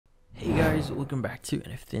guys, welcome back to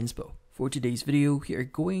NFT Inspo. For today's video, we are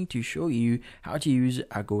going to show you how to use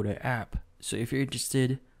Agoda app. So if you're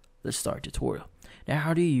interested, let's start tutorial. Now,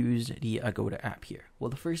 how do you use the Agoda app here? Well,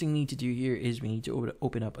 the first thing we need to do here is we need to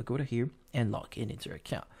open up Agoda here and log in into our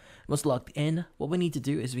account. Once logged in, what we need to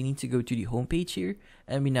do is we need to go to the home page here,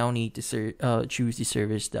 and we now need to choose the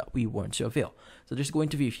service that we want to avail. So there's going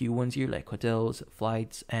to be a few ones here like hotels,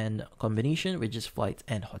 flights, and combination, which is flights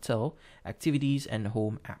and hotel, activities, and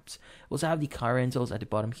home apps. We also have the car rentals at the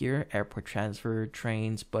bottom here, airport transfer,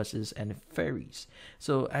 trains, buses, and ferries.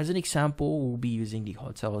 So as an example, we'll be using the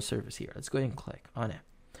hotel service here. Let's go ahead and click on it.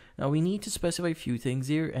 Now we need to specify a few things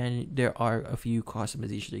here, and there are a few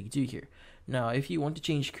customizations that you do here. Now, if you want to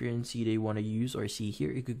change currency that you want to use or see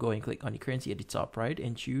here, you could go and click on the currency at the top right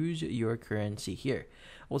and choose your currency here.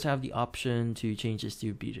 Also have the option to change this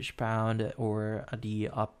to British pound or the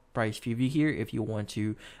price preview here if you want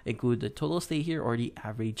to include the total stay here or the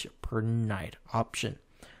average per night option.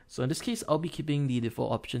 So in this case, I'll be keeping the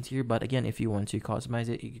default options here, but again, if you want to customize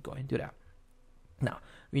it, you can go and do that. Now,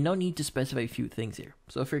 we now need to specify a few things here.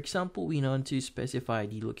 So for example, we want to specify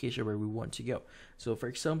the location where we want to go. So for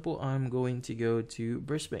example, I'm going to go to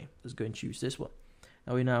Brisbane. Let's go and choose this one.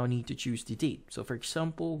 Now we now need to choose the date. So for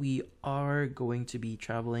example, we are going to be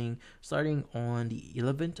traveling starting on the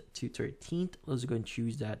 11th to 13th. Let's go and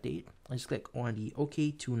choose that date. Let's click on the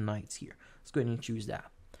OK 2 nights here. Let's go ahead and choose that.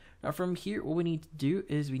 Now from here, what we need to do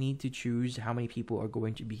is we need to choose how many people are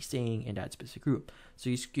going to be staying in that specific group.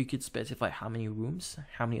 So you could specify how many rooms,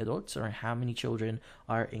 how many adults, or how many children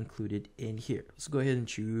are included in here. Let's go ahead and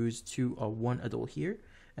choose one adult here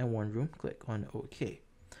and one room. Click on OK.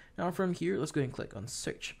 Now from here, let's go ahead and click on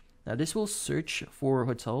search. Now this will search for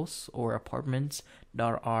hotels or apartments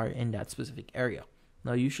that are in that specific area.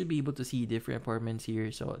 Now you should be able to see different apartments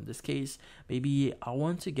here. So in this case, maybe I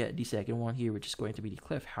want to get the second one here, which is going to be the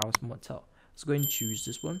Cliff House Motel. Let's go ahead and choose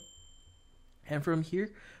this one. And from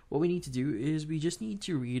here, what we need to do is we just need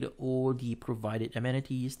to read all the provided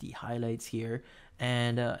amenities, the highlights here.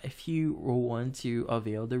 And if you want to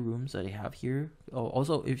avail the rooms that I have here,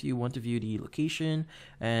 also if you want to view the location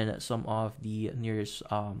and some of the nearest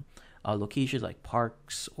locations like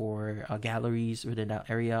parks or galleries within that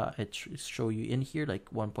area, it show you in here like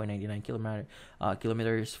 1.99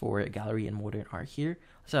 kilometers for gallery and modern art here.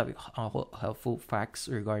 So I have helpful facts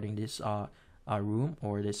regarding this room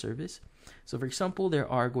or this service. So for example, there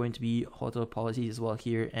are going to be hotel policies as well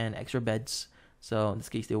here and extra beds. So in this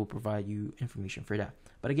case, they will provide you information for that.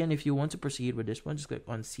 But again, if you want to proceed with this one, just click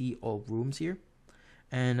on see all rooms here.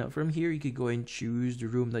 And from here, you could go and choose the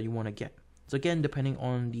room that you want to get. So again, depending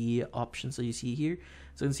on the options that you see here,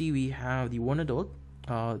 so you can see we have the one adult,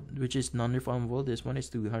 which is non-refundable. This one is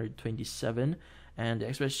 $227, and the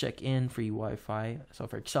express check-in, free Wi-Fi. So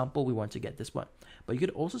for example, we want to get this one, but you could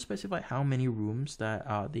also specify how many rooms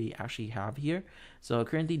that they actually have here. So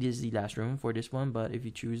currently this is the last room for this one, but if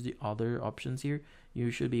you choose the other options here,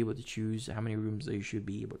 you should be able to choose how many rooms that you should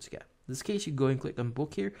be able to get. In this case, you go and click on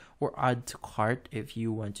book here or add to cart if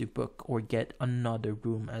you want to book or get another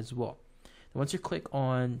room as well. Once you click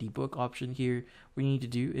on the book option here, what you need to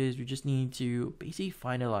do is we just need to basically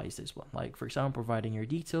finalize this one. Like for example, providing your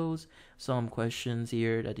details, some questions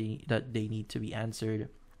here that they need to be answered,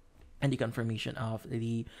 and the confirmation of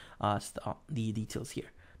the details here.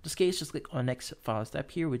 In this case, just click on next file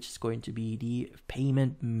step here, which is going to be the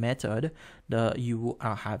payment method that you will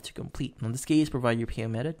have to complete. In this case, provide your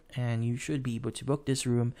payment method, and you should be able to book this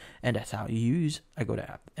room, and that's how you use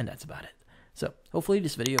Agoda app, and that's about it. So hopefully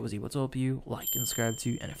this video was able to help you. Like and subscribe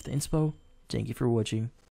to NFT Inspo. Thank you for watching.